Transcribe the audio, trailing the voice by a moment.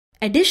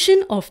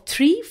Addition of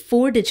three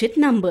 4-digit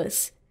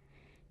numbers.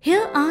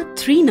 Here are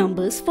three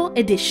numbers for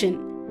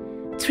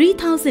addition.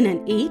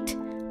 3008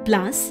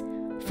 plus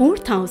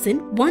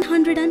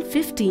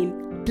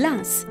 4115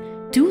 plus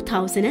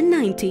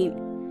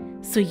 2019.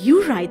 So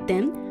you write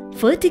them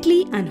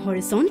vertically and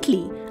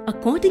horizontally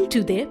according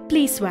to their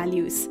place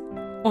values.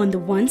 On the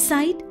one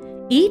side,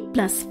 8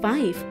 plus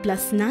 5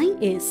 plus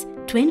 9 is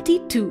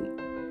 22.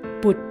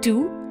 Put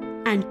 2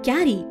 and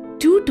carry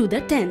 2 to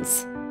the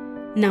tens.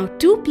 Now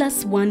 2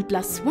 plus 1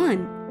 plus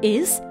 1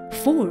 is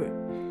 4.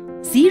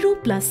 0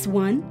 plus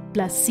 1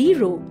 plus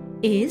 0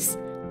 is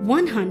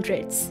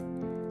 100s.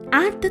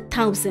 Add the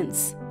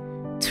thousands.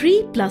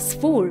 3 plus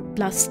 4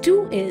 plus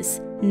 2 is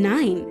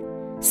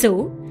 9.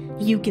 So,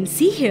 you can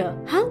see here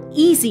how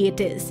easy it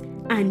is,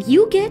 and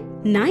you get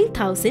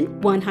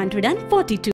 9142.